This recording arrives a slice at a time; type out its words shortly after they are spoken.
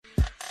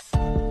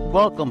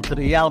Welcome to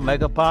the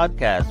Mega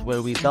Podcast,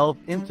 where we delve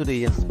into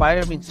the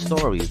inspiring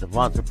stories of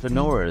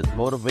entrepreneurs,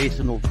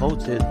 motivational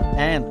coaches,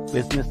 and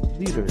business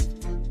leaders.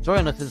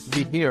 Join us as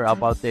we hear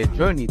about their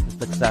journey to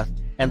success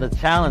and the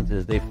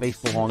challenges they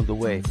faced along the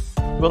way.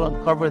 We'll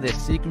uncover their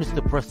secrets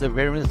to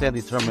perseverance and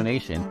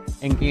determination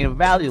and gain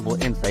valuable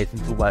insights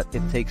into what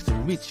it takes to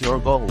reach your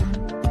goals.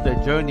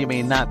 The journey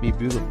may not be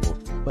beautiful,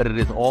 but it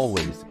is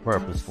always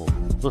purposeful.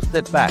 So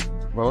sit back,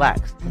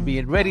 relax, and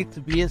be ready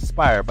to be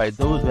inspired by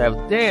those who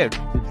have dared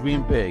to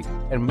dream big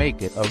and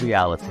make it a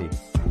reality.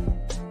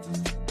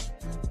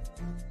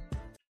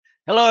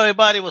 Hello,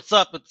 everybody. What's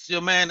up? It's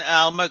your man,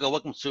 Al Mega.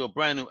 Welcome to a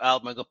brand new Al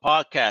Mega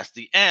podcast,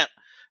 The AMP.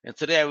 And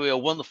today we have a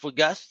wonderful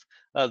guest.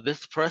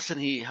 This person,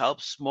 he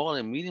helps small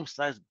and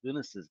medium-sized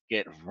businesses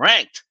get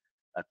ranked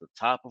at the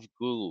top of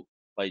Google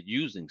by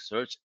using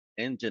search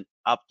engine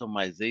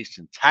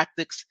optimization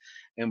tactics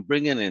and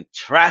bringing in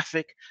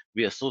traffic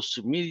via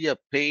social media,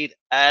 paid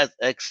ads,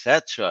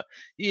 etc.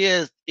 He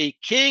is a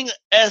king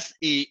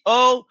SEO.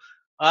 All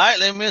right,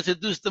 let me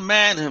introduce the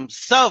man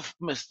himself,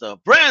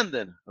 Mr.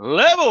 Brandon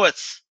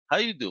Leibowitz. How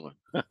you doing?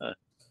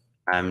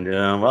 I'm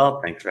doing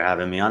well. Thanks for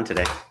having me on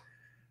today.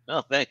 No,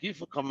 thank you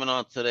for coming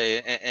on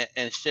today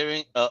and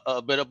sharing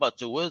a bit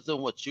about your wisdom,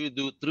 what you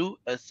do through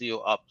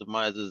SEO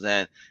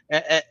optimizers,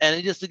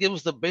 and just to give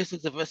us the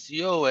basics of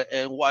SEO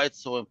and why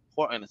it's so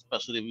important,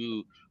 especially if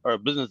you are a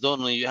business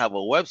owner and you have a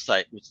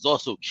website, which is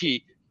also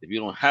key. If you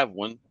don't have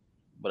one,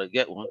 but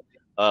get one.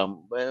 And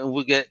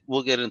we'll get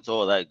into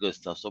all that good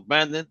stuff. So,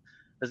 Brandon,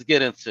 let's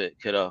get into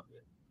it, kiddo.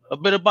 A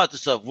bit about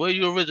yourself, where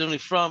you originally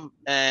from,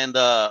 and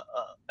a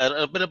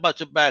bit about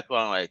your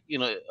background. Like,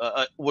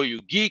 were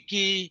you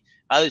geeky?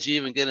 How did you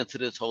even get into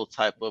this whole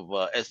type of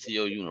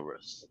SEO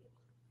universe?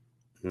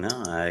 No,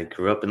 I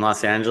grew up in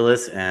Los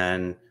Angeles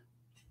and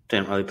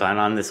didn't really plan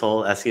on this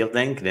whole SEO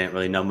thing. Didn't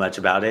really know much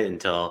about it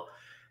until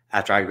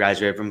after I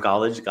graduated from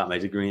college, got my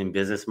degree in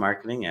business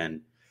marketing. And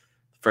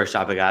the first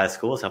job I got out of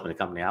school was helping a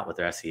company out with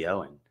their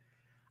SEO. And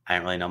I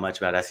didn't really know much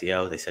about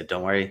SEO. They said,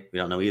 don't worry, we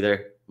don't know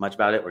either much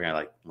about it. We're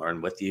going to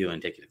learn with you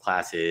and take you to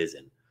classes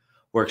and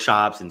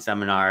workshops and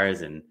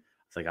seminars. And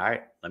it's like, all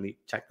right, let me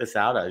check this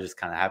out. I was just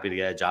kind of happy to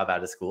get a job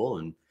out of school.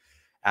 And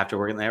after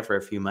working there for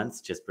a few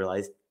months, just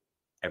realized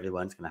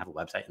everyone's going to have a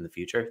website in the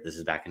future. This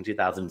is back in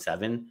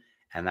 2007.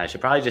 And I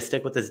should probably just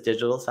stick with this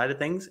digital side of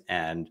things.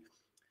 And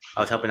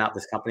I was helping out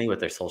this company with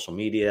their social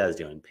media. I was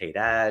doing paid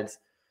ads.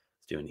 I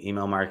was doing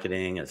email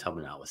marketing. I was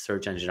helping out with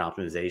search engine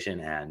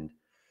optimization. And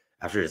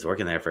after just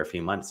working there for a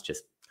few months,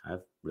 just kind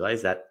of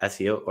realized that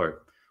SEO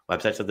or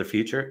websites of the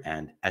future,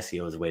 and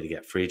SEO is a way to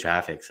get free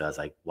traffic. So I was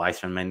like, why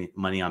spend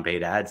money on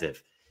paid ads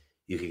if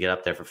you could get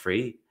up there for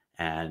free?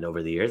 And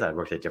over the years, I've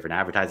worked at different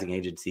advertising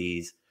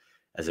agencies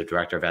as a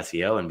director of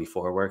SEO, and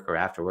before work or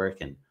after work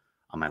and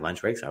on my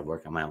lunch breaks, I've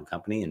worked on my own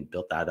company and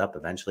built that up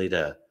eventually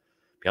to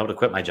be able to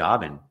quit my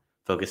job and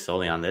focus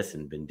solely on this,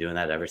 and been doing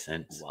that ever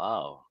since.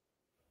 Wow.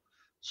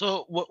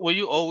 So were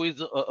you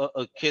always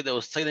a kid that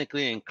was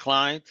technically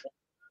inclined?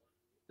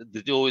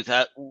 Did you always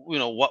have,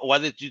 why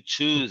did you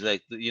choose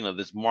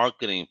this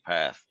marketing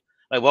path?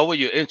 Like, what were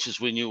your interests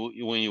when you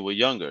were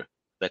younger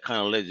that kind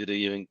of led you to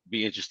even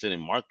be interested in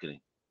marketing?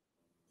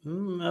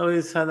 I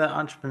always had that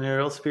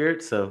entrepreneurial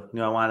spirit. So,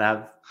 I wanted to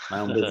have my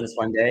own business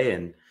one day,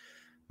 and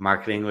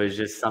marketing was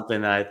just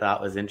something that I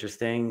thought was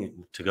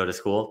interesting to go to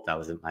school. That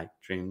wasn't my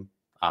dream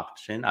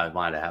option. I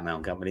wanted to have my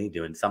own company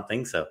doing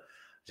something. So I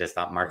just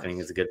thought marketing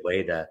is a good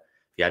way to, if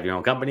you have your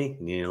own company,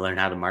 you need to learn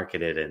how to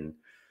market it. And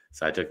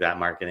so I took that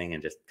marketing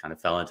and just kind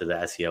of fell into the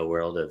SEO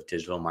world of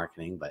digital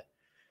marketing, but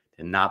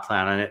did not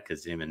plan on it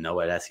because didn't even know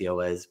what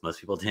SEO is.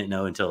 Most people didn't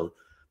know until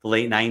the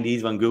late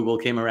 90s when Google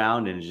came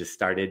around, and it just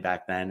started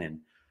back then. And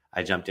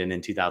I jumped in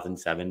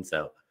 2007.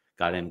 So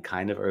got in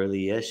kind of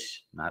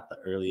early-ish, not the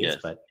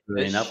earliest, but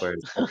early enough where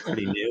it's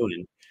pretty new.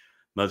 And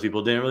most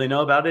people didn't really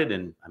know about it.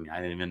 And I mean,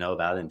 I didn't even know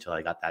about it until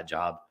I got that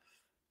job.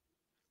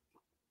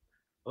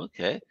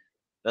 Okay.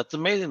 That's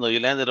amazing, though. You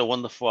landed a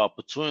wonderful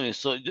opportunity.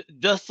 So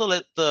just to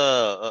let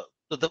the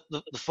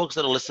folks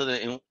that are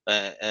listening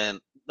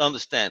and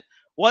understand,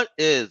 what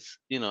is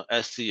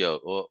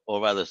SEO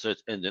or rather search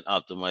engine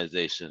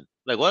optimization?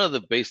 Like, what are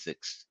the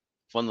basics,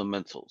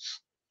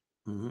 fundamentals?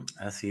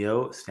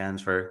 SEO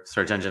stands for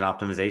search engine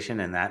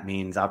optimization, and that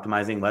means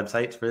optimizing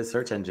websites for the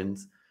search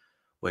engines,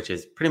 which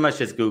is pretty much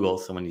just Google.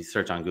 So when you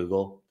search on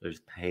Google,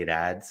 there's paid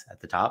ads at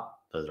the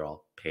top. Those are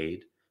all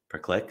paid per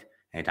click.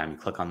 Anytime you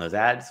click on those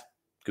ads,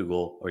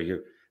 Google or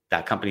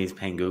that company is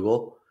paying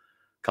Google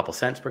a couple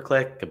cents per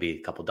click, could be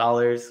a couple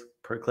dollars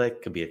per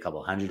click, could be a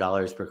couple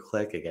 $100 per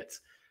click. It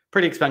gets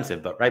pretty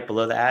expensive, but right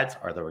below the ads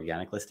are the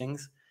organic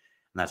listings.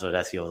 And that's what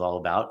SEO is all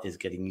about, is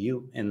getting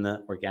you in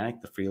the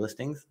organic, the free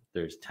listings.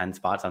 There's 10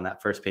 spots on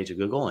that first page of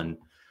Google, and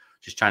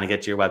just trying to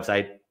get to your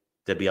website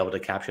to be able to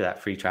capture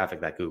that free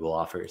traffic that Google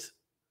offers.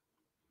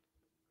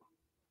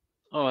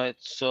 All right.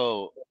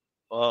 So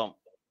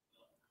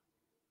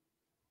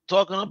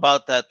talking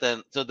about that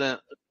then,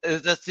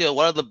 let's see,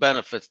 what are the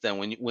benefits then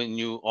when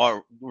you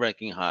are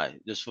ranking high,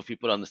 just for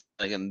people to understand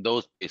again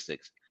those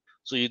basics?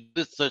 So you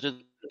did search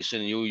engine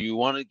You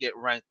want to get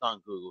ranked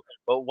on Google,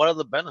 but what are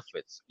the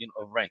benefits,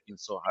 of ranking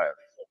so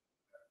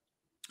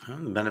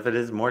highly? The benefit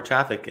is more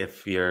traffic.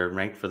 If you're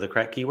ranked for the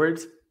correct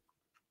keywords,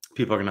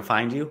 people are going to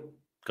find you,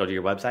 go to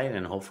your website,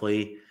 and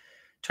hopefully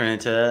turn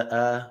into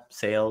a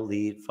sale,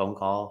 lead, phone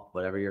call,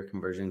 whatever your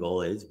conversion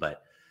goal is.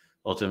 But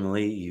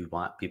ultimately, you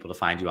want people to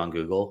find you on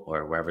Google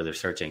or wherever they're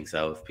searching.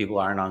 So if people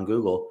aren't on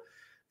Google,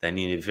 then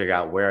you need to figure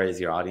out where is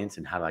your audience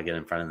and how do I get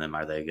in front of them?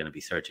 Are they going to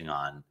be searching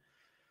on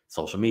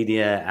social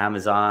media,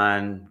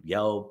 Amazon,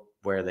 Yelp?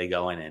 Where are they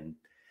going? And you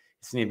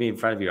just need to be in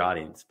front of your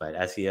audience. But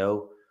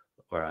SEO,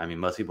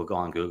 most people go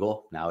on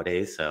Google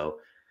nowadays. So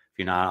if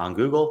you're not on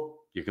Google,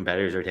 your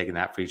competitors are taking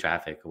that free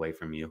traffic away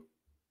from you.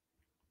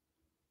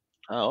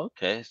 Oh,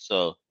 okay.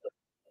 So,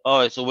 all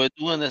right. So we're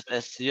doing this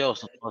SEO.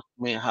 So, talk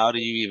to me, how do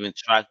you even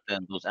track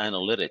then those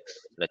analytics?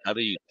 Like, how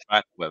do you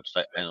track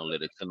website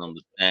analytics and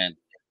understand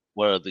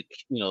what are the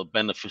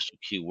beneficial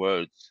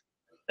keywords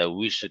that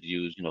we should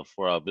use,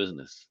 for our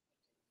business?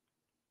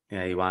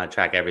 Yeah, you want to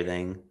track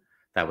everything.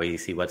 That way you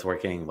see what's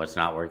working, what's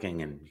not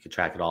working, and you can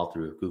track it all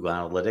through Google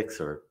Analytics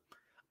or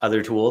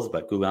other tools.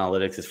 But Google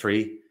Analytics is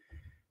free.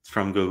 It's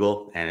from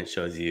Google, and it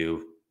shows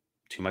you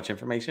too much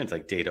information. It's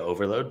like data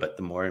overload, but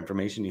the more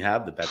information you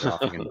have, the better off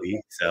you're going to be.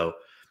 So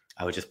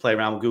I would just play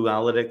around with Google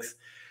Analytics,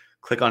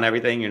 click on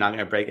everything. You're not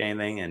going to break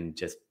anything, and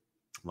just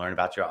learn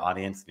about your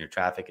audience and your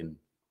traffic and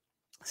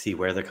see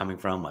where they're coming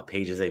from, what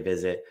pages they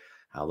visit,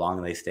 how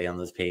long they stay on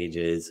those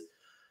pages,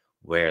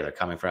 where they're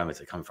coming from. Is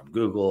it coming from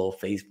Google,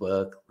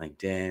 Facebook,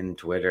 LinkedIn,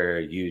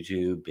 Twitter,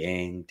 YouTube,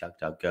 Bing,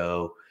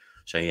 DuckDuckGo?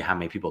 Show you how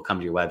many people come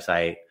to your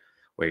website,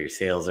 where your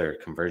sales or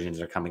conversions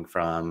are coming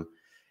from.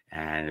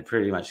 And it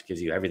pretty much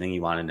gives you everything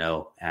you want to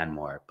know and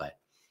more. But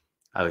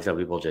I always tell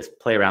people just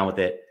play around with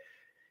it.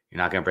 You're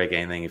not going to break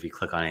anything if you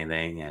click on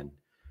anything. And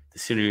the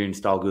sooner you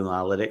install Google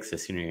Analytics, the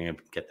sooner you're going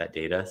to get that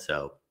data.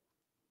 So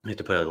you have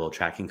to put a little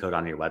tracking code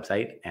on your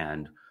website.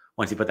 And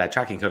once you put that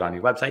tracking code on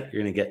your website,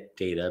 you're going to get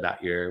data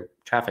about your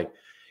traffic.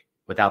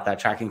 Without that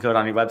tracking code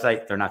on your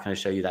website, they're not going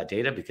to show you that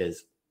data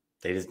because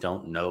they just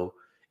don't know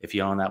if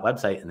you own that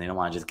website, and they don't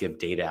want to just give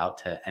data out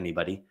to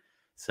anybody.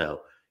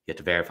 So you have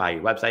to verify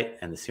your website,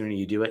 and the sooner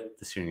you do it,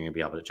 the sooner you're going to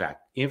be able to track.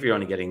 Even if you're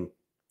only getting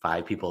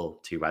 5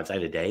 people to your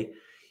website a day, you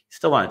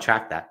still want to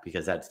track that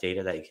because that's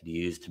data that you could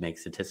use to make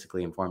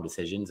statistically informed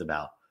decisions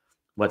about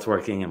what's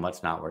working and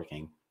what's not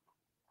working.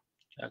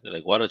 Exactly.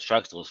 Like, what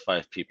attracts those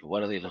 5 people?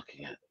 What are they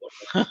looking at?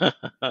 And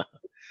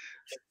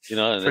Pretty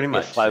let's get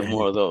much. 5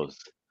 more of those.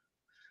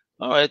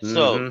 All right.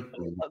 So,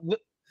 Mm-hmm.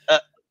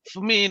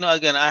 for me,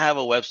 again, I have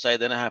a website.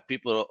 Then I have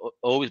people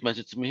always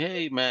mention to me,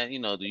 "Hey, man,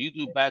 do you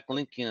do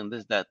backlinking and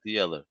this, that, the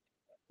other?"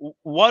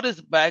 What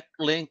is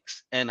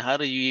backlinks, and how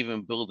do you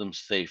even build them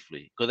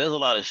safely? Because there's a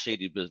lot of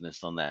shady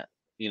business on that.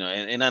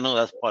 And I know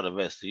that's part of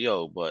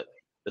SEO, but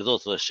there's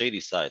also a shady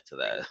side to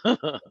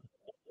that.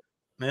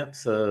 Yep.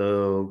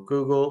 So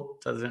Google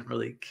doesn't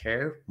really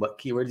care what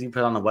keywords you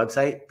put on the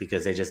website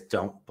because they just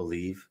don't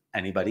believe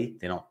anybody.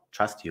 They don't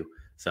trust you.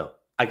 So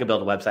I could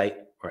build a website,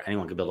 or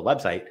anyone could build a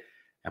website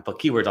and put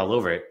keywords all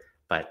over it,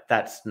 but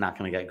that's not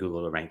going to get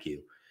Google to rank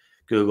you.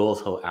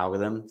 Google's whole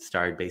algorithm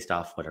started based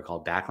off what are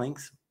called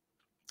backlinks.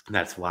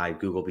 That's why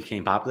Google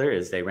became popular,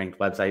 is they ranked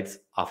websites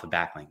off of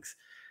backlinks,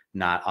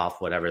 not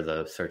off whatever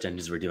the search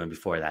engines were doing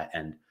before that.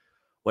 And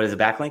what is a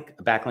backlink?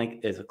 A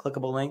backlink is a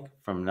clickable link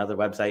from another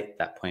website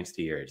that points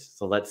to yours.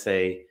 So let's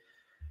say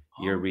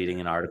you're reading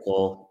an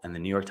article in the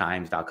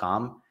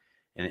NewYorkTimes.com,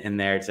 and in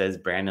there it says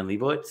Brandon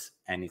Leibowitz,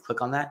 and you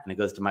click on that and it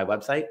goes to my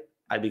website.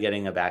 I'd be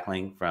getting a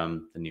backlink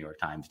from the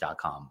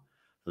NewYorkTimes.com.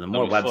 So the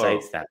more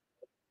websites that,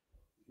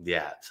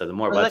 so the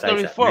more It's websites like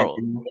a that referral,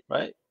 mention,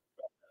 right?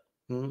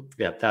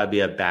 yeah, that would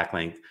be a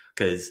backlink,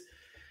 because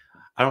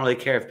I don't really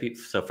care if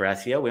people. So for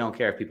SEO, we don't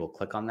care if people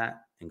click on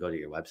that and go to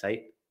your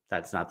website.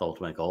 That's not the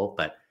ultimate goal.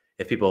 But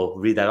if people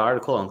read that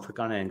article and click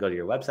on it and go to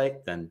your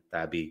website, then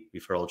that'd be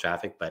referral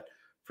traffic. But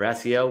for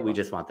SEO, we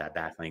just want that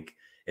backlink.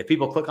 If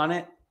people click on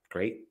it,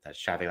 great. That's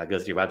traffic that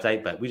goes to your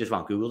website. But we just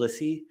want Google to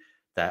see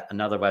that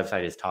another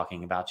website is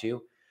talking about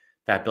you.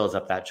 That builds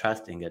up that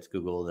trust and gets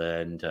Google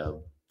then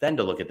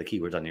to look at the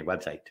keywords on your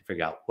website to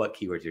figure out what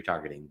keywords you're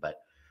targeting.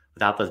 But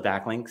without those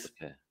backlinks,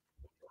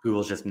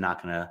 Google's just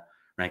not going to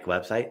rank a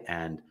website.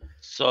 And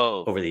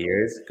so over the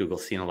years,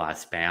 Google's seen a lot of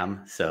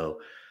spam.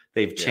 So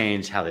they've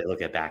changed how they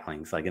look at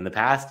backlinks. Like in the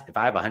past, if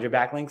I have 100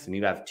 backlinks and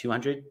you have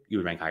 200, you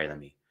would rank higher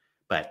than me.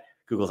 But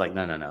Google's like,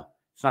 no.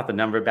 It's not the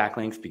number of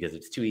backlinks because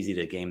it's too easy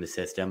to game the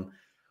system.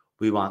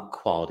 We want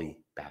quality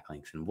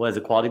backlinks. And what is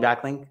a quality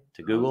backlink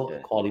to Google? A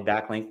quality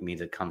backlink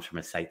means it comes from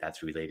a site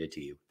that's related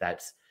to you.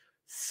 That's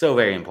so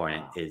very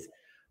important, is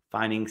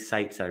finding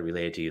sites that are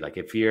related to you. Like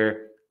if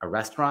you're a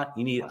restaurant,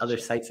 you need other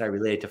sites that are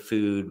related to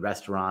food,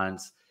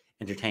 restaurants,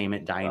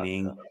 entertainment,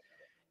 dining.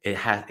 It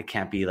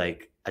can't be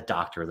like a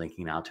doctor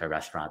linking out to a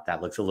restaurant.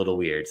 That looks a little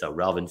weird. So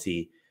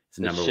relevancy is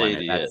number one.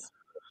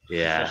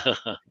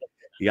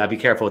 You gotta be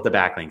careful with the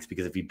backlinks,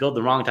 because if you build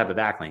the wrong type of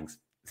backlinks,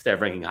 instead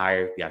of ranking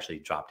higher, you actually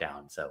drop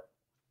down. So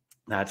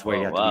that's where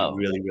you have to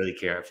be really, really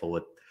careful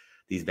with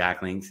these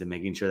backlinks and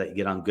making sure that you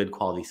get on good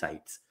quality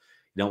sites.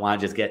 You don't want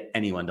to just get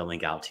anyone to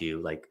link out to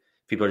you. Like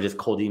people are just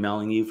cold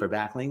emailing you for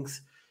backlinks.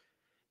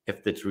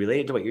 If it's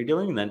related to what you're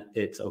doing, then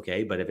it's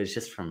okay. But if it's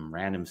just from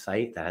random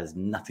site that has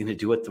nothing to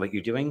do with what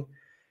you're doing,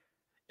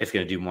 it's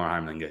going to do more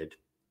harm than good.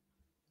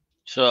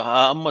 So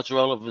how much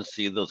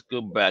relevancy those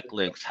good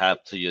backlinks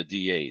have to your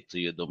DA, to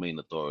your domain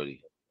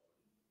authority?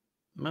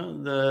 Well,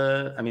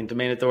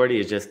 domain authority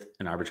is just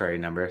an arbitrary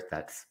number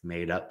that's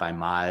made up by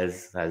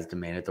Moz as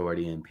domain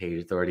authority and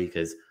page authority,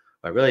 because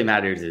what really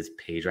matters is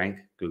PageRank,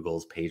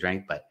 Google's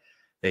PageRank, but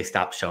they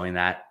stopped showing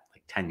that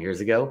like 10 years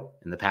ago.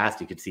 In the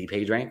past, you could see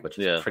PageRank, which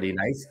is pretty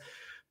nice.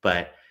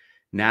 But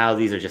now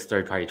these are just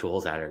third-party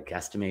tools that are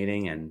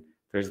guesstimating, and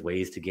there's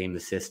ways to game the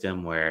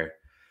system where,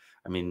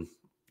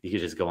 you could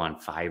just go on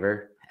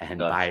Fiverr and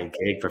buy a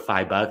gig for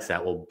 $5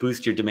 that will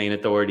boost your domain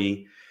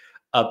authority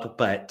up,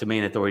 but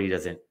domain authority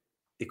doesn't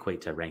equate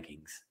to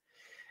rankings.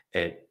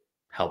 It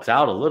helps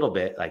out a little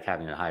bit, like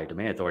having a higher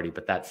domain authority,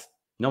 but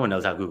no one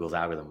knows how Google's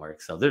algorithm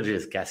works. So they're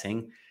just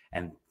guessing,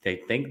 and they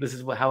think this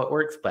is how it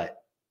works, but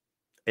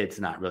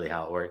it's not really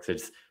how it works.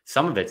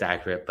 Some of it's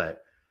accurate,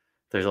 but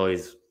there's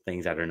always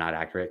things that are not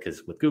accurate,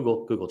 because with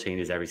Google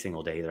changes every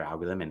single day their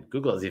algorithm, and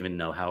Google doesn't even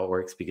know how it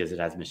works because it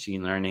has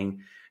machine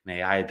learning and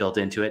AI built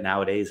into it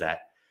nowadays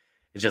that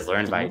it just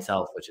learns by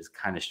itself, which is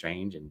kind of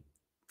strange, and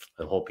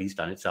the whole piece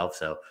done itself.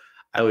 So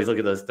I always look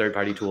at those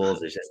third-party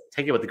tools. It's just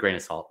take it with a grain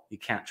of salt. You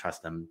can't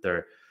trust them.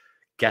 They're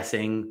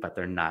guessing, but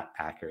they're not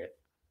accurate.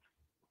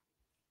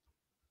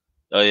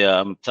 Oh yeah,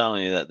 I'm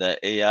telling you that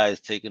AI is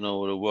taking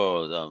over the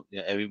world.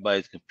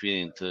 Everybody's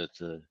competing to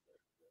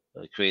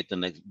create the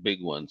next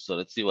big one. So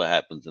let's see what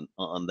happens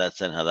on that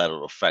side, how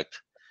that'll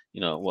affect,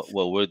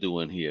 what we're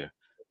doing here.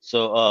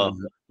 So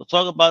we'll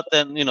talk about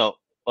then.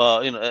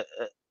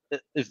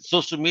 Is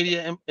social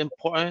media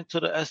important to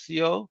the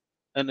SEO?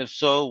 And if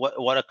so,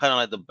 what are kind of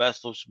like the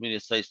best social media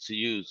sites to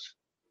use?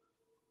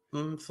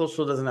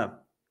 Social doesn't have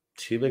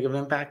too big of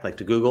an impact. Like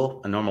to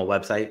Google, a normal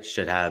website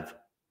should have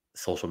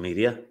social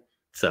media.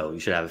 So you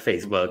should have a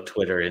Facebook,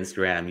 Twitter,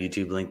 Instagram,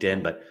 YouTube,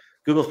 LinkedIn, but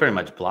Google's pretty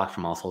much blocked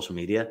from all social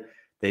media.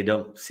 They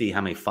don't see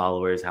how many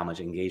followers, how much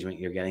engagement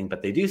you're getting,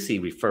 but they do see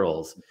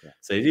referrals. Okay.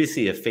 So you do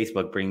see if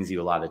Facebook brings you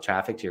a lot of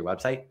traffic to your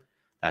website,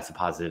 that's a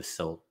positive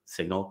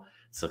signal.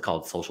 So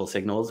called social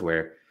signals,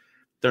 where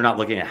they're not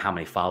looking at how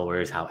many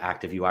followers, how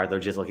active you are. They're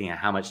just looking at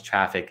how much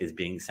traffic is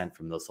being sent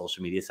from those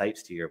social media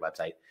sites to your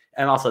website.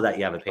 And also that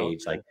you have a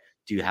page. Okay. Like,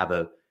 do you have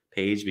a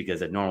page?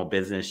 Because a normal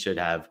business should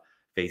have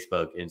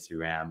Facebook,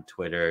 Instagram,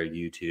 Twitter,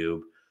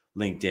 YouTube,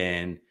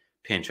 LinkedIn,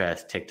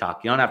 Pinterest,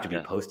 TikTok. You don't have to be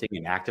posting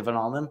and active on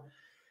all of them.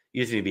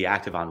 You just need to be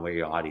active on where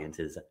your audience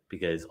is,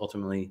 because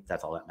ultimately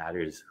that's all that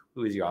matters.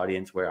 Who is your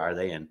audience? Where are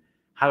they? And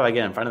how do I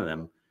get in front of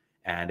them?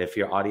 And if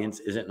your audience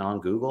isn't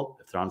on Google,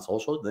 if they're on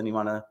social, then you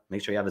want to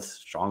make sure you have a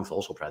strong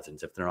social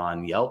presence. If they're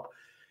on Yelp,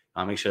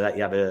 make sure that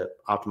you have to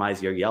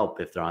optimize your Yelp.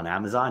 If they're on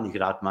Amazon, you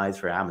could optimize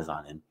for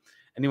Amazon. And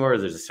anywhere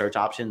there's a search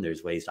option,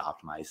 there's ways to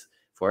optimize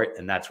for it.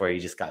 And that's where you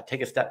just got to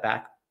take a step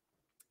back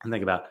and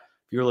think about,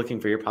 if you're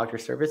looking for your product or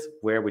service,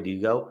 where would you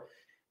go?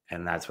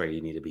 And that's where you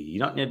need to be. You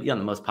don't need to be on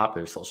the most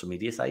popular social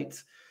media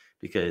sites,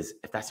 because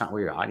if that's not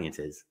where your audience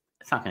is,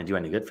 it's not going to do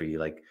any good for you.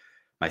 Like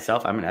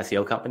myself, I'm an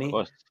SEO company.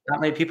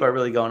 Not many people are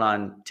really going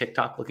on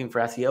TikTok looking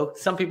for SEO.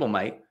 Some people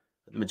might,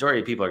 but the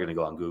majority of people are going to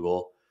go on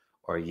Google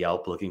or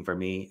Yelp looking for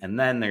me. And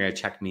then they're going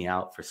to check me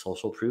out for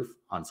social proof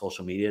on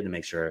social media to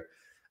make sure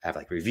I have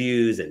like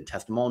reviews and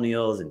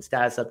testimonials and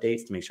status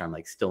updates to make sure I'm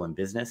like still in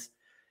business,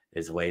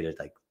 is a way to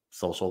like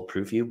social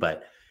proof you.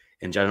 But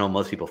in general,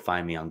 most people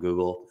find me on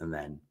Google and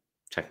then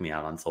check me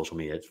out on social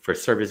media. For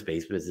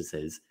service-based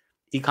businesses.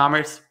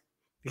 E-commerce,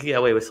 you can get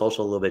away with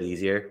social a little bit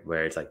easier,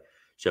 where it's like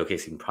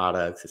showcasing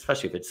products,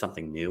 especially if it's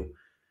something new.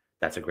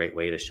 That's a great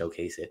way to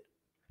showcase it.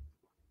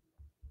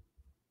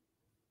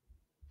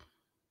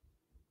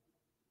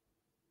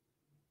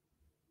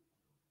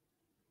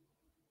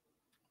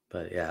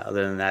 But yeah,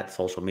 other than that,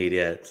 social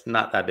media, it's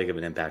not that big of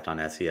an impact on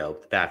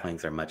SEO. The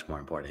backlinks are much more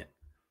important.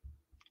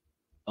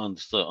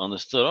 Understood.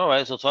 All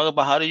right. So talk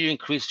about, how do you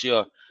increase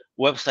your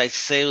website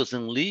sales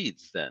and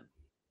leads then?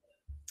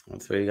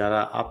 That's where you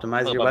gotta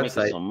optimize your website.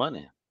 Making some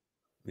money.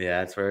 Yeah,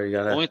 that's where you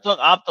gotta. When we talk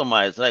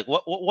optimize, like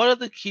what are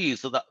the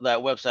keys to that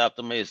website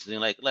optimization?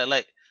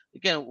 Like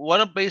again, what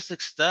are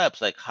basic steps?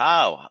 Like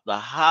how?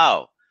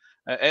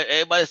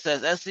 Everybody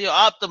says SEO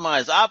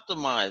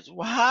optimize.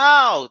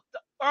 Wow,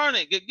 darn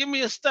it! Give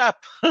me a step.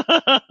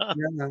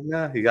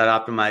 Yeah, you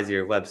gotta optimize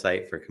your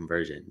website for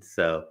conversions.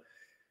 So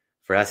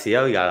for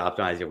SEO, you gotta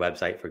optimize your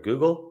website for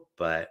Google,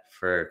 but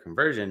for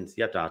conversions,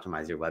 you have to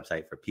optimize your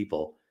website for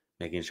people,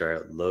 making sure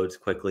it loads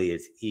quickly,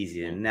 it's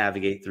easy to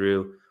navigate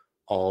through.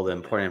 All the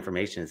important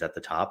information is at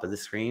the top of the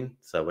screen.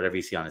 So whatever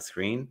you see on a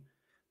screen,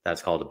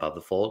 that's called above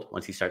the fold.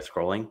 Once you start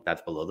scrolling,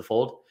 that's below the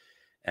fold.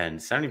 And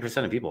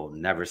 70% of people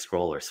never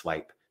scroll or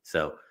swipe.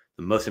 So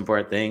the most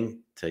important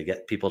thing to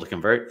get people to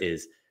convert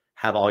is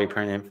have all your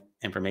pertinent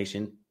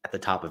information at the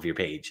top of your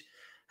page.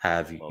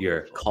 Have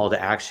your call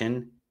to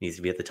action needs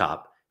to be at the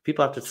top.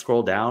 People have to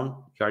scroll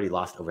down. You already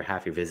lost over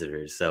half your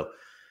visitors. So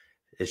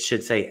it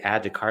should say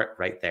add to cart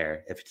right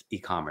there if it's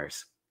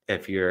e-commerce.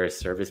 if you're a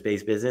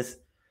service-based business,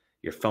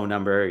 your phone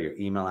number, your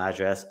email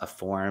address, a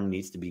form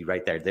needs to be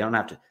right there. They don't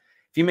have to.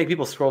 If you make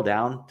people scroll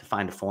down to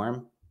find a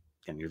form,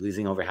 and you're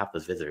losing over half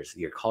those visitors,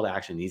 your call to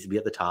action needs to be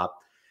at the top.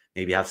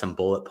 Maybe have some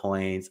bullet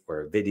points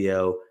or a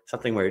video,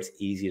 something where it's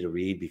easy to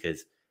read,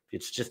 because if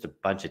it's just a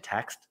bunch of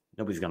text,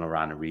 nobody's going to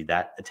run and read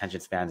that.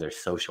 Attention spans are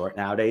so short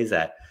nowadays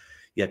that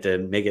you have to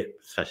make it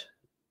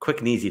quick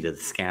and easy to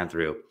scan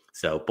through.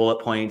 So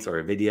bullet points or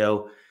a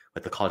video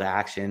with the call to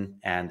action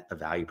and a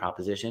value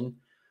proposition.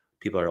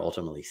 People are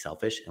ultimately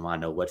selfish and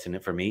want to know what's in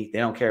it for me. They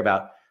don't care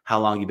about how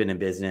long you've been in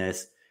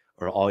business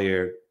or all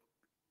your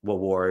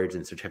rewards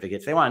and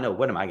certificates. They want to know,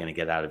 what am I going to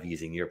get out of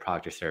using your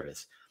product or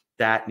service?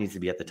 That needs to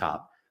be at the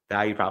top.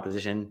 Value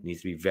proposition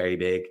needs to be very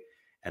big.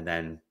 And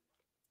then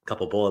a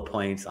couple bullet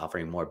points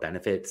offering more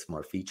benefits,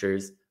 more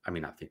features. I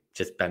mean, not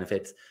just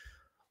benefits,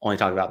 only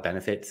talk about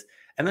benefits.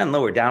 And then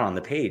lower down on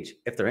the page,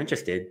 if they're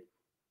interested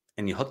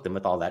and you hook them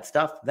with all that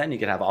stuff, then you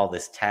can have all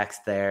this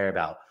text there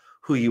about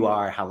who you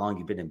are, how long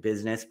you've been in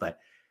business. But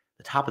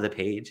the top of the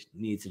page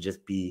needs to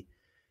just be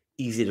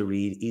easy to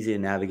read, easy to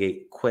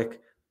navigate,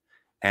 quick,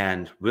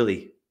 and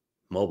really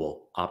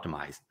mobile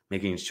optimized,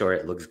 making sure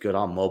it looks good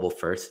on mobile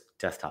first,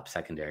 desktop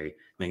secondary,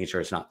 making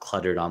sure it's not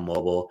cluttered on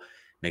mobile,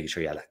 making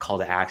sure you have that call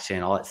to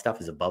action. All that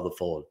stuff is above the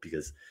fold,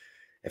 because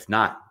if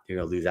not, you're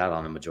going to lose out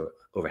on the majority,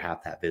 over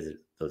half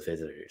those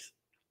visitors.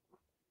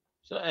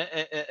 So,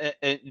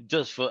 and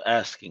just for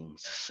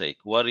asking's sake,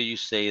 what do you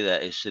say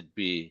that it should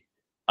be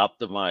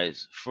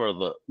optimized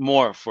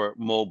more for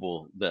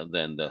mobile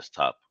than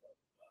desktop?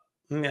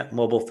 Yeah,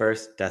 mobile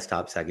first,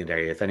 desktop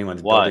secondary. If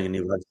anyone's building Why? a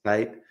new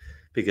website,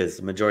 because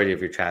the majority of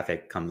your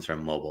traffic comes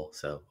from mobile.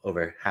 So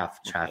over half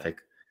Okay.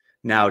 traffic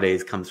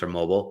nowadays comes from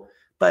mobile.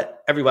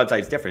 But every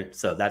website is different.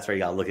 So that's where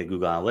you got to look at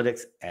Google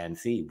Analytics and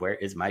see, where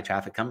is my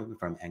traffic coming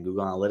from? And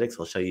Google Analytics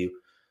will show you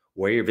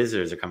where your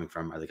visitors are coming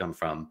from. Are they coming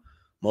from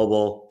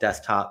mobile,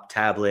 desktop,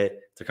 tablet?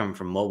 If they're coming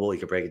from mobile,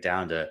 you can break it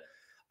down to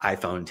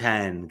iPhone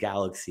 10,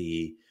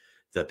 Galaxy,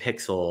 the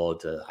Pixel,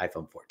 to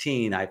iPhone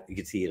 14. You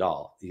can see it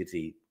all. You can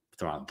see if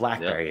they're on Yeah.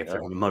 BlackBerry, if Yeah.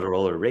 they're on a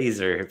Motorola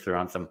Razr, if they're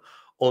on some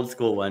old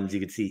school ones, you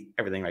can see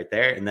everything right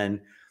there. And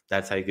then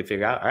that's how you can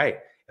figure out, all right,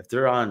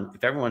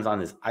 if everyone's on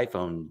this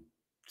iPhone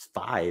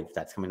 5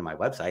 that's coming to my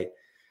website,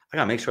 I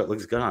gotta make sure it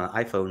looks good on an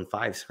iPhone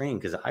 5 screen,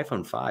 because the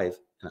iPhone 5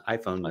 and the I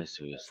iPhone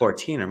see what you're saying.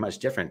 14 are much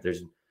different. There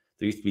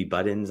used to be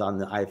buttons on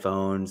the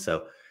iPhone,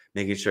 so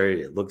making sure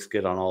it looks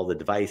good on all the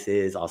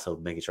devices, also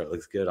making sure it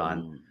looks good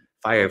on Mm.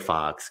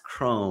 Firefox,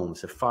 Chrome,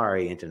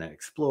 Safari, Internet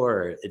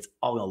Explorer. It's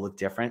all going to look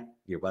different.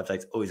 Your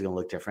website's always going to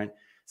look different.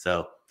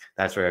 So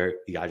that's where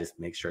you got to just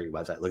make sure your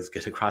website looks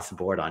good across the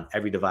board on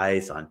every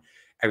device, on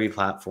every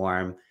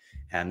platform.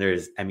 And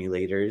there's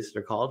emulators,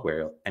 they're called, where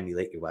it'll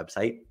emulate your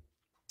website.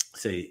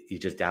 So you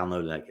just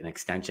download like an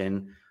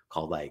extension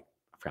called, like,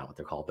 I forgot what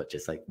they're called, but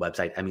just like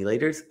website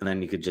emulators. And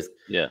then you could just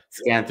Yeah.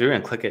 scan through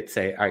and click it,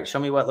 say, all right, show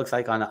me what it looks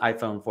like on the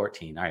iPhone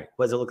 14. All right,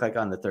 what does it look like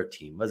on the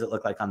 13? What does it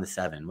look like on the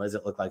 7? What does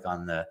it look like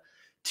on the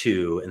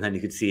 2? And then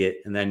you could see it.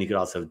 And then you could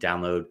also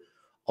download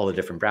all the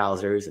different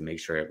browsers and make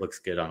sure it looks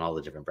good on all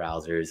the different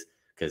browsers.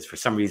 Because for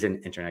some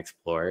reason, Internet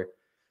Explorer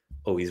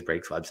always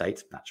breaks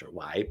websites. Not sure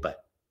why,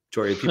 but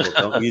majority of people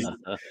don't use.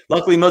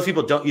 Luckily, most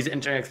people don't use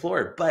Internet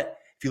Explorer. But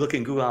if you look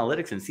in Google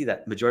Analytics and see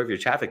that majority of your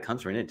traffic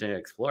comes from Internet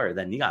Explorer,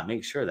 then you got to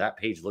make sure that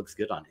page looks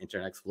good on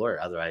Internet Explorer.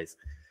 Otherwise,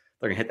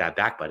 they're going to hit that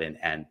back button.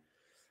 And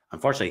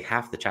unfortunately,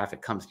 half the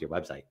traffic comes to your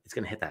website. It's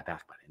going to hit that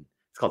back button.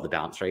 It's called the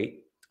bounce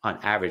rate. On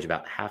average,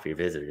 about half your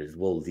visitors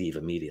will leave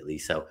immediately.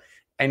 So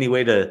any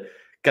way to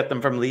get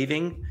them from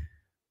leaving,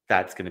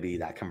 that's going to be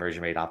that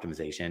conversion rate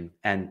optimization.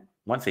 And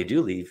once they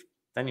do leave,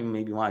 then you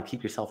maybe want to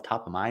keep yourself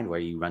top of mind, where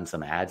you run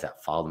some ads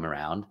that follow them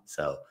around.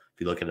 So if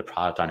you look at a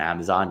product on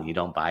Amazon and you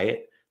don't buy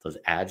it, those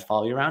ads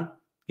follow you around.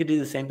 You can do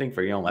the same thing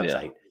for your own Yeah.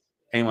 website.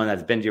 Anyone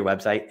that's been to your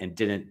website and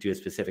didn't do a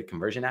specific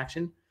conversion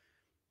action,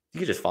 you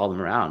can just follow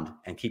them around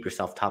and keep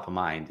yourself top of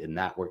mind. And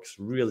that works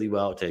really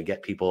well to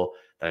get people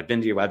that have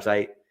been to your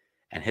website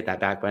and hit that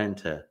back button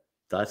to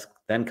thus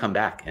then come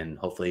back and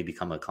hopefully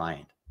become a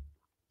client.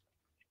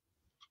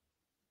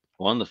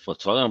 Wonderful.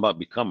 Talking about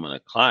becoming a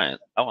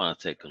client, I want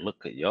to take a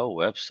look at your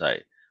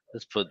website.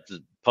 Let's put this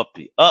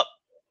puppy up,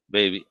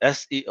 baby.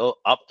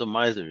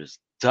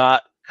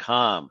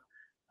 SEOoptimizers.com.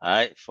 All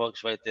right,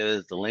 folks, right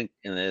there's the link,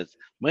 and there's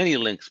many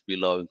links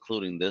below,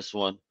 including this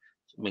one.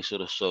 So make sure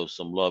to show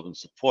some love and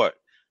support.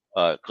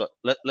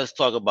 Let's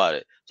talk about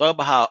it. Talk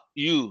about how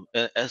you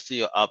and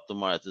SEO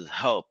Optimizers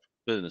help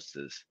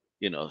businesses,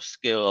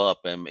 scale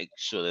up and make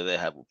sure that they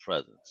have a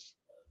presence.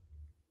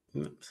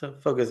 So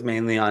focus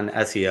mainly on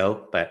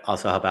SEO, but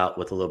also help out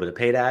with a little bit of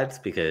paid ads,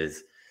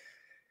 because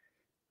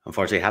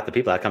unfortunately half the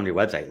people that come to your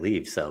website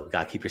leave. So you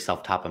got to keep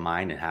yourself top of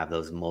mind and have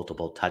those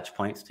multiple touch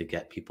points to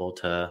get people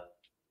to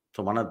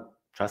want to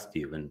trust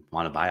you and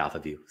want to buy off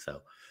of you.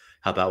 So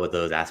help out with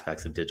those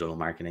aspects of digital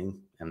marketing,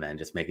 and then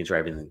just making sure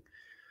everything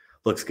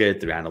looks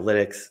good through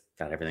analytics,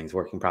 that everything's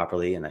working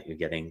properly, and that you're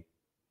getting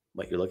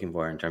what you're looking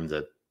for in terms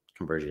of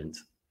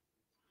conversions.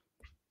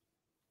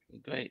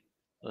 Great.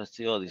 Let's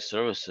see all these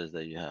services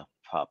that you have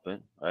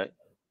popping, right?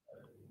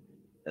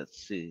 Let's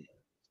see.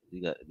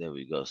 You got there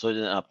we go. Search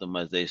engine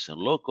optimization,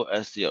 local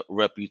SEO,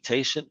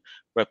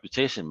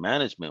 reputation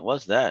management.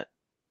 What's that?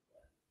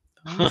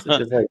 So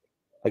just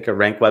like a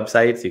rank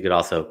website, so you could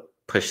also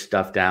push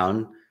stuff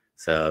down.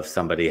 So if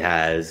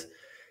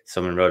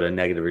someone wrote a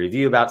negative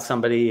review about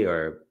somebody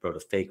or wrote a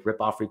fake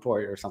ripoff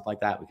report or something like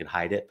that, we could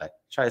hide it, but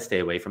try to stay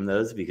away from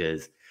those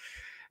because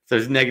if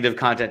there's negative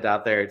content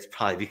out there, it's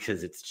probably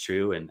because it's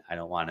true, and I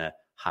don't want to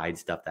hide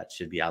stuff that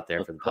should be out there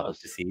Of for the public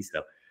to course. see.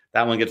 So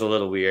that one gets a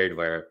little weird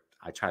where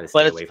I try to But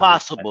stay it's away from it.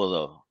 possible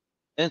though.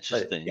 But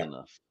Interesting yeah.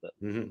 enough.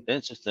 Mm-hmm.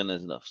 Interesting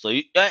enough. So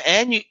you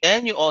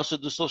also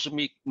do social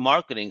media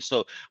marketing.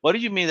 So what do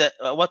you mean that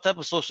what type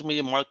of social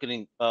media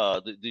marketing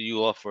do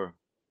you offer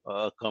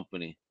a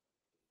company?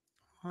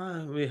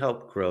 We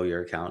help grow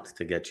your account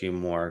to get you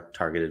more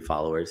targeted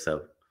followers.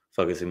 So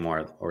focusing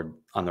more or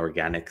on the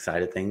organic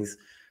side of things.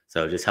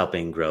 So just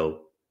helping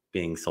grow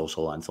being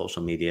social on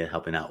social media,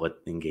 helping out with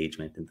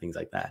engagement and things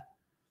like that.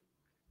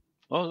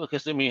 Oh, okay.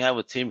 So I mean you have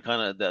a team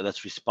kind of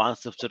that's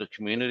responsive to the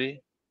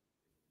community,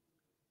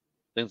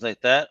 things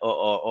like that,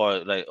 or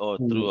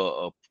through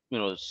Mm. a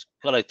kind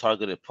of like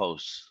targeted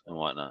posts and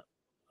whatnot.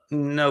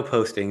 No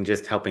posting,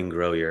 just helping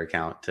grow your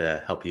account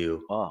to help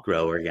you Oh,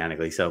 grow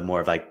organically. So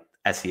more of like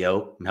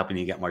SEO, and helping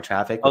you get more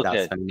traffic without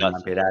okay, spending money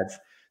on gotcha. paid ads.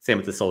 Same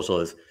with the social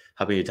is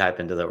helping you type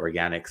into the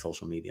organic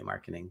social media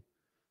marketing.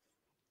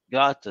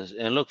 Got this.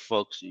 And look,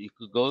 folks, you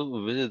could go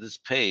and visit this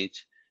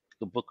page.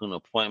 You can book an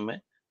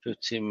appointment,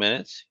 15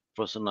 minutes,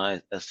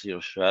 personalized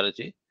SEO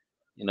strategy.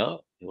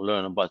 You'll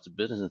learn about the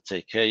business and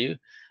take care of you.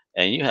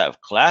 And you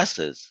have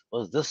classes.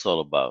 What's this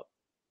all about?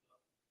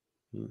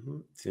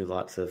 Do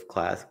lots of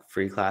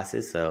free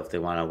classes. So if they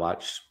want to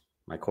watch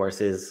my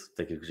courses,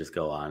 they could just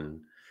go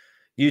on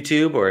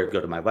YouTube or go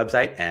to my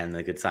website and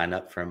they could sign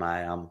up for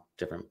my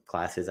different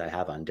classes I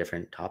have on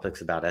different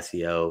topics about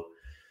SEO,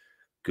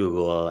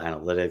 Google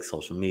Analytics,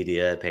 social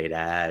media, paid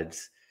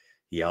ads,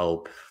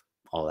 Yelp,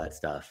 all that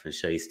stuff, and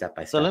show you step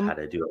by So step let how me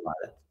to do a lot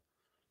of it.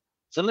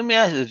 so let me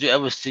ask you, did you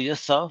ever see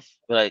yourself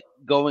like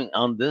going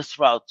on this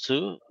route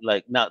too?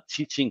 Like now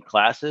teaching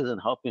classes and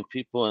helping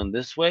people in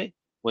this way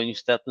when you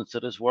stepped into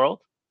this world?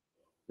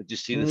 Did you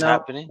see this No,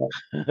 happening?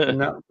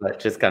 no, but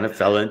just kind of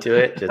fell into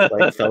it, just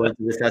like fell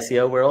into this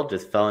SEO world,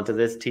 just fell into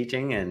this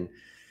teaching and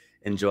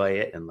enjoy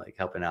it and like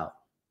helping out.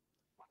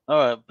 All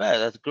right, bad.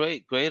 That's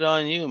great. Great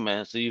on you,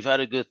 man. So you've had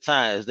a good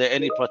time. Is there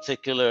any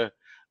particular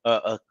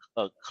a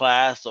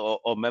class or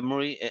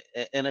memory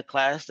in a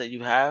class that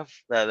you have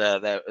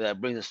that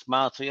brings a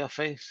smile to your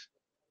face?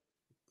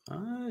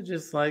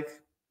 Just like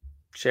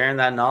sharing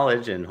that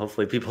knowledge and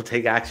hopefully people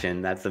take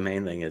action. That's the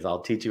main thing is I'll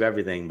teach you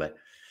everything, but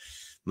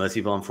most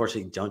people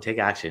unfortunately don't take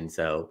action.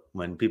 So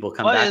when people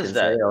come Why back is and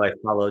say, that? "Oh, I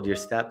followed your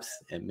steps,"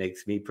 it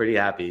makes me pretty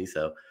happy.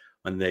 So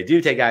when they do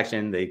take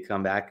action, they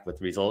come back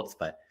with results,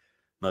 but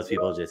most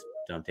people just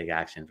don't take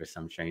action for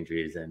some strange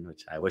reason,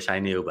 which I wish I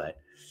knew, but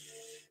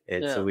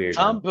it's a Yeah, weird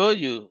Tom one.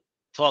 Bilyeu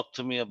talked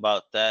to me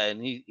about that,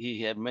 and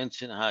he had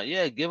mentioned how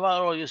give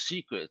out all your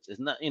secrets. It's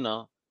not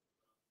to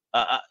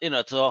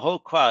a whole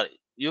crowd.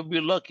 You'll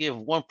be lucky if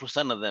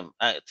 1% of them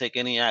take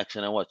any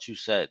action on what you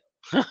said.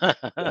 Yep.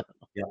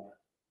 Yep.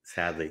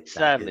 Sadly, that is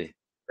Sadly,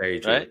 very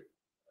true. right?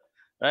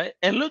 Right?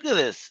 And look at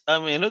this. I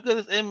mean, look at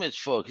this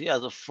image, folks. He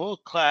has a full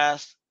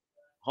class.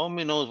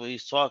 Homie knows what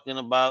he's talking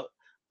about.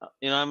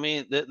 You know what I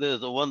mean?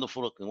 There's a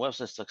wonderful looking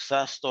website,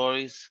 success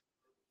stories.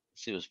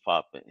 Let's see what's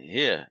popping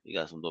here. You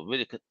got some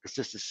video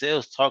consistent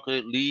sales,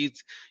 targeted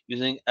leads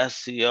using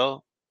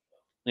SEO.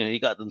 He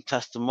got them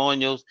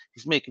testimonials.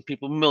 He's making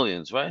people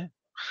millions, right?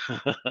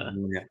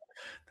 Yeah,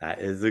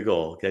 that is the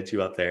goal. Get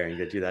you up there and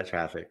get you that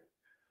traffic.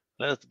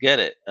 Let's get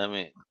it. I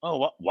mean,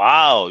 oh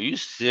wow, you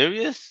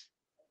serious?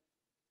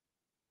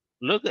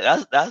 Look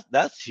at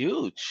that's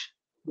huge.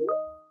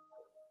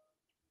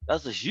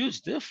 That's a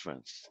huge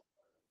difference.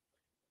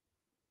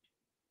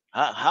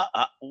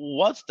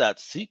 What's that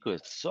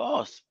secret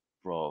sauce,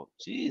 bro?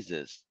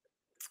 Jesus.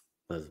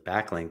 Those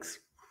backlinks.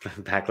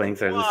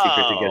 Backlinks are the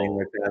secret to getting Wow.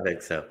 more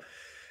traffic. So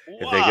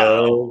if they Wow.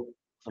 go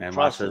It's and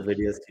watch those impressive.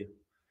 videos too.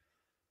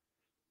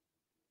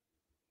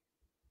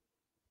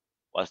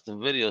 Watch the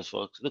videos,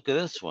 folks. Look at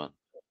this one.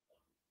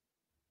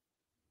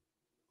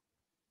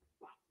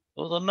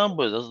 Those are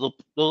numbers. Those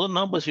are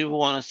numbers people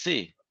want to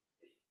see.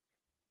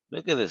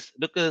 Look at this.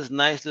 Look at this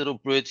nice little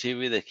bridge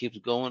here that keeps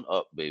going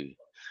up, baby.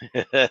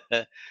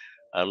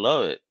 I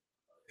love it.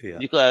 Yeah.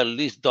 You could at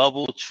least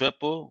double,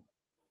 triple,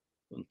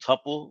 and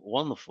tuple.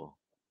 Wonderful.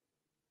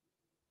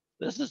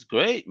 This is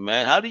great,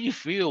 man. How do you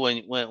feel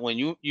when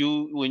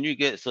you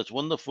get such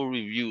wonderful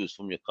reviews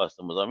from your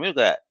customers? I mean, look at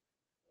that.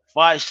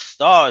 5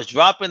 stars,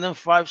 dropping them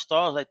 5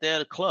 stars like they're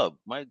at a club.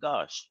 My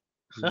gosh.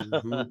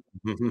 Hmm.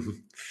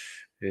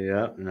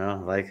 Yeah.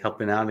 No, like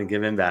helping out and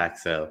giving back.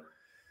 So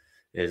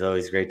it's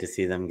always great to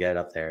see them get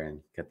up there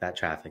and get that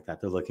traffic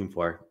that they're looking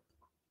for.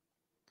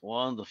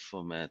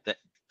 Wonderful, man.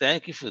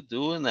 Thank you for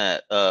doing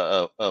that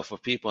for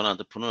people and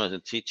entrepreneurs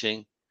and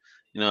teaching.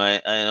 I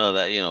know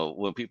that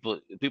when people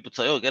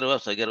tell you, "Oh, get a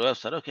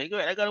website." Okay,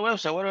 great. I got a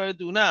website. What do I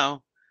do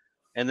now?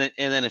 And then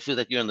it feels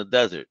like you're in the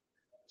desert.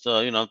 So,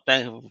 I'm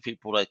thankful for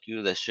people like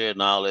you that share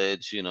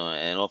knowledge, and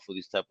offer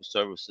these type of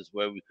services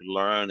where we can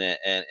learn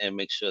and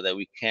make sure that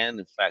we can,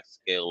 in fact,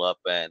 scale up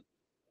and,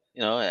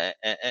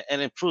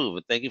 and improve.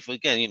 And thank you for,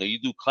 again, you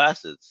do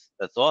classes.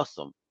 That's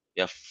awesome.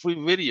 You have free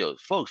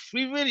videos. Folks,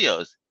 free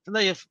videos. Isn't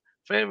that your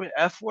favorite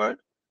F word?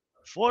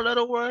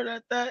 Four-letter word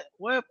at that?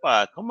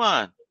 Wepa, come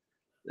on.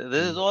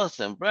 This is Mm.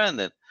 awesome.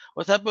 Brandon,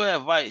 what type of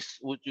advice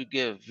would you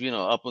give,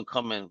 up and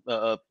coming,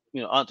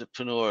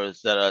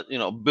 entrepreneurs that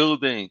are,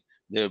 building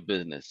their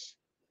business?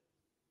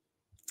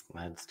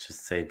 Let's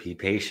just say be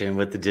patient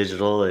with the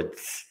digital. It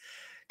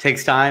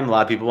takes time. A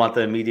lot of people want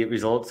the immediate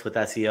results with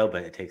SEO,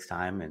 but it takes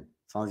time. And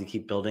as long as you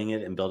keep building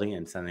it and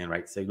sending the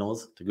right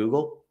signals to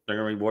Google, they're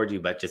going to reward you.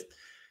 But just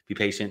be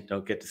patient.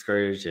 Don't get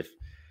discouraged if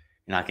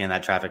you're not getting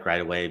that traffic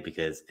right away,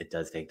 because it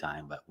does take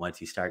time. But once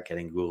you start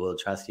getting Google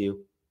to trust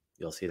you,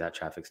 you'll see that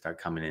traffic start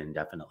coming in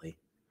definitely.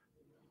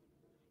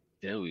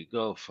 There we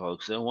go,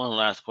 folks. And one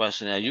last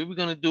question. Are you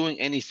going to doing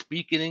any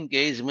speaking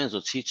engagements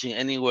or teaching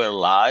anywhere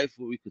live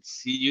where we could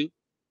see you?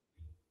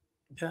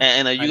 Yeah,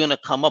 And are you going to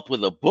come up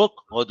with a book,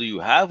 or do you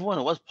have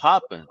one? What's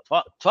popping?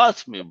 Talk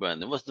to me,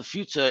 Brandon. What's the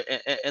future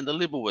in the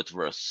Leibowitz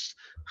verse?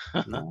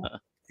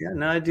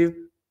 no, I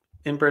do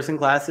in-person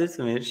classes.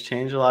 I mean, it's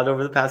changed a lot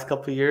over the past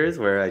couple of years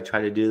where I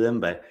try to do them,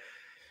 but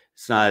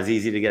it's not as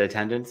easy to get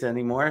attendance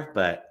anymore.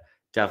 But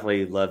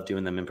definitely love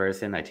doing them in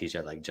person. I teach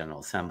at like General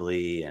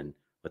Assembly and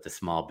with the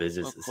Small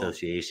Business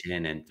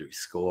Association and through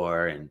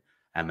SCORE, and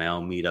at my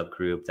own meetup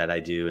group that I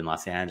do in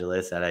Los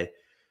Angeles that I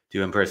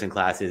do in-person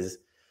classes.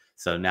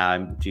 So now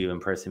I'm due in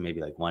person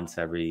maybe like once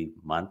every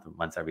month,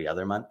 once every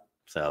other month.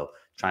 So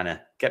trying to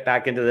get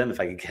back into them if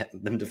I could get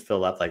them to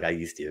fill up like I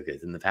used to.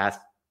 Because in the past,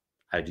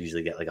 I'd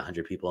usually get like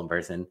 100 people in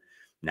person.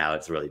 Now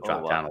it's really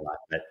dropped down a lot.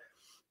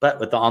 But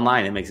with the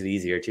online, it makes it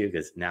easier too,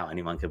 because now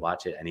anyone can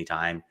watch it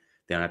anytime.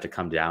 They don't have to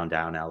come down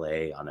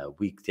LA on a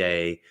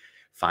weekday,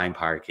 find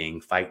parking,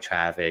 fight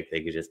traffic.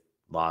 They could just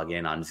log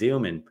in on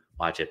Zoom and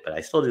watch it. But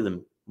I still do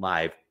them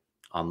live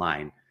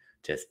online,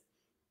 just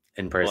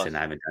in person.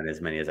 I haven't done as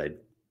many as I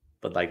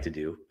would like to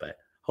do, but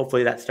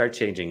hopefully that starts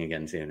changing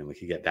again soon and we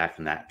could get back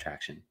in that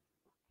traction.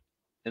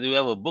 And do you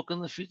have a book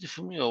in the future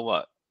for me, or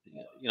what?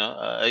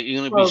 Are you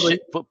going to be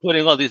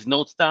putting all these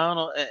notes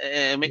down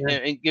and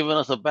giving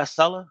us a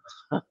bestseller?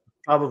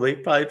 Probably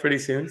pretty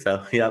soon.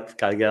 So yep,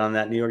 got to get on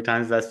that New York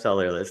Times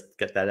bestseller list.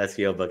 Get that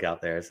SEO book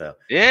out there. So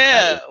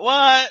yeah,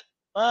 what?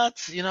 How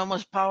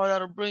much power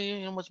that'll bring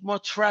you. How much more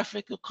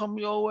traffic will come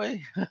your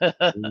way.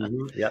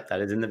 Yep,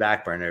 that is in the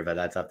back burner, but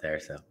that's up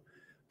there. So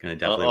gonna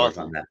definitely work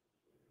on that.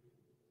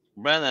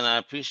 Brandon, I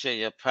appreciate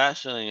your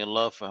passion and your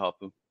love for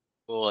helping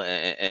people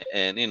and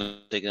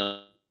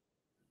taking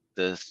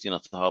this, to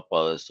help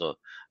others. So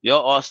you're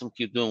awesome.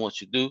 Keep doing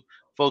what you do.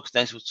 Folks,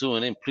 thanks for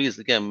tuning in. Please,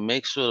 again,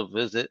 make sure to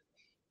visit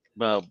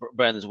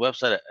Brandon's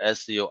website at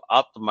SEO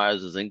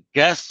Optimizers. And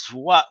guess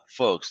what,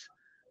 folks?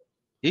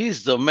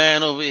 He's the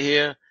man over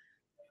here.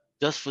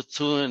 Just for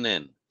tuning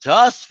in.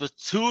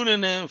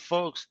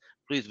 Folks.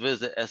 Please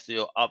visit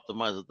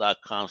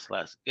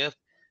SEOoptimizers.com/gift.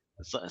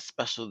 There's something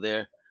special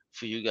there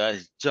for you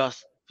guys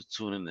just for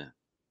tuning in.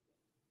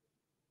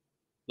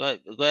 Go ahead.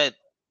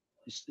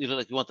 You look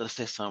like you wanted to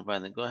say something,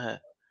 Brandon. Go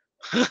ahead.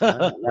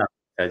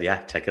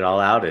 Yeah, check it all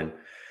out. And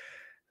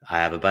I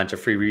have a bunch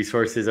of free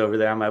resources over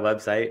there on my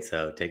website.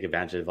 So take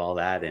advantage of all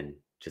that and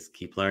just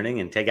keep learning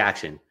and take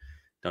action.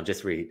 Don't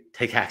just read,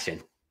 take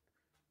action.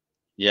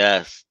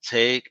 Yes,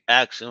 take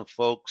action,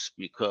 folks,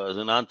 because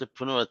an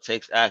entrepreneur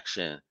takes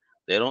action.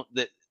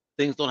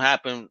 Things don't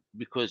happen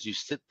because you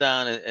sit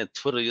down and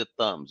twiddle your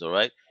thumbs, all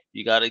right?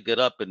 You got to get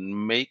up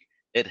and make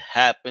it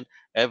happen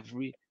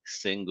every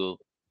single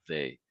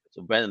day.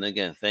 So, Brandon,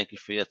 again, thank you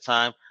for your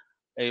time.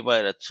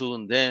 Everybody that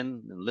tuned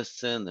in and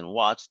listened and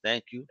watched,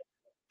 thank you.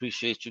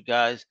 Appreciate you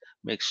guys.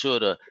 Make sure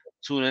to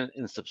tune in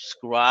and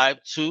subscribe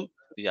to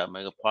the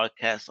Mega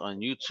Podcast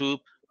on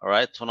YouTube. All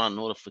right, turn on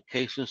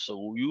notifications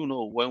so you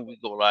know when we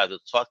go live to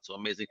talk to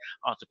amazing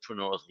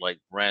entrepreneurs like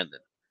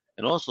Brandon.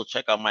 And also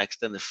check out my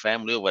extended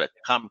family over at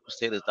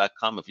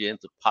comiccrusaders.com if you're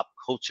into pop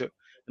culture.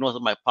 And also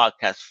my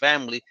podcast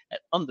family at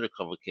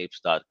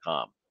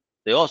undercovercapes.com.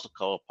 They also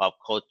cover pop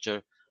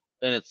culture,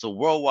 and it's a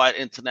worldwide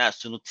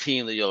international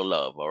team that you'll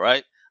love, all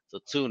right? So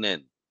tune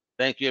in.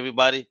 Thank you,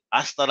 everybody.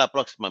 Hasta la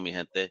próxima, mi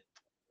gente.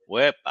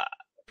 Wepa.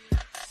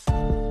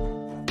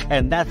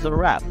 And that's a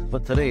wrap for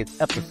today's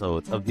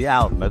episode of the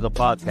Mega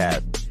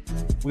Podcast.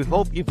 We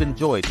hope you've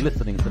enjoyed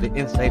listening to the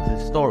insights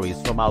and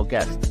stories from our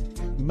guests.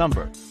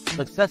 Remember,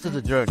 success is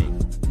a journey,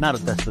 not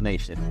a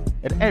destination.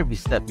 And every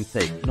step you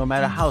take, no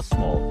matter how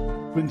small,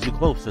 brings you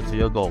closer to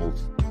your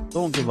goals.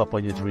 Don't give up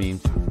on your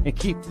dreams and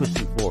keep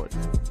pushing forward.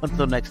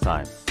 Until next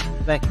time,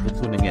 thank you for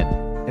tuning in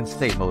and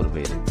stay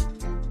motivated.